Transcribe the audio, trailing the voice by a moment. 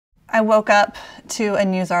I woke up to a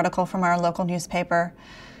news article from our local newspaper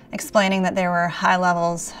explaining that there were high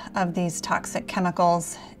levels of these toxic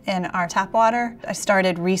chemicals in our tap water. I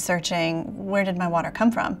started researching, where did my water come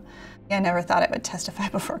from? I never thought I would testify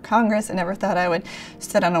before Congress. I never thought I would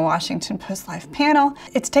sit on a Washington Post Live panel.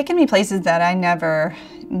 It's taken me places that I never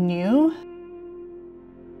knew.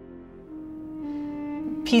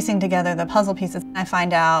 Piecing together the puzzle pieces, I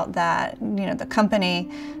find out that the company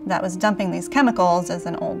that was dumping these chemicals is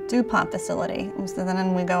an old DuPont facility. And so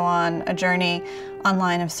then we go on a journey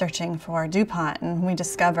online of searching for DuPont, and we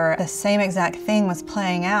discover the same exact thing was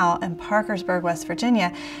playing out in Parkersburg, West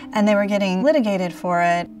Virginia, and they were getting litigated for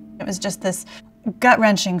it. It was just this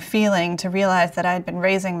gut-wrenching feeling to realize that I had been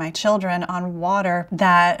raising my children on water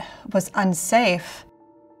that was unsafe.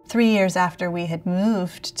 3 years after we had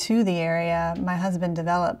moved to the area, my husband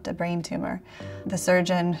developed a brain tumor. The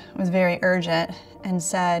surgeon was very urgent and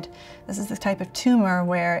said, this is the type of tumor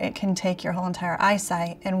where it can take your whole entire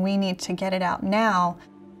eyesight, and we need to get it out now.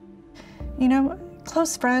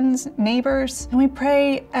 Close friends, neighbors, and we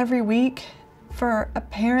pray every week for a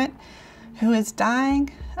parent who is dying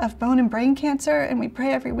of bone and brain cancer, and we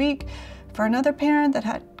pray every week for another parent that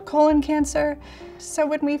had colon cancer. So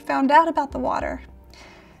when we found out about the water,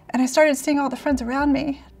 and I started seeing all the friends around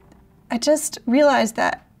me, I just realized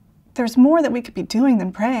that there's more that we could be doing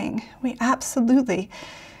than praying. We absolutely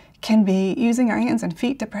can be using our hands and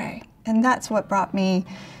feet to pray. And that's what brought me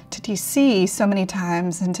to DC so many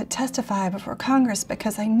times and to testify before Congress,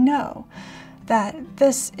 because I know that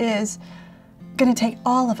this is going to take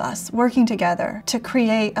all of us working together to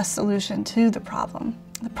create a solution to the problem.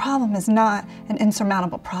 The problem is not an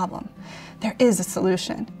insurmountable problem. There is a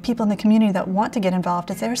solution. People in the community that want to get involved,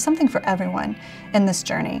 there's something for everyone in this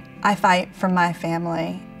journey. I fight for my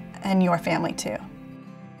family and your family too.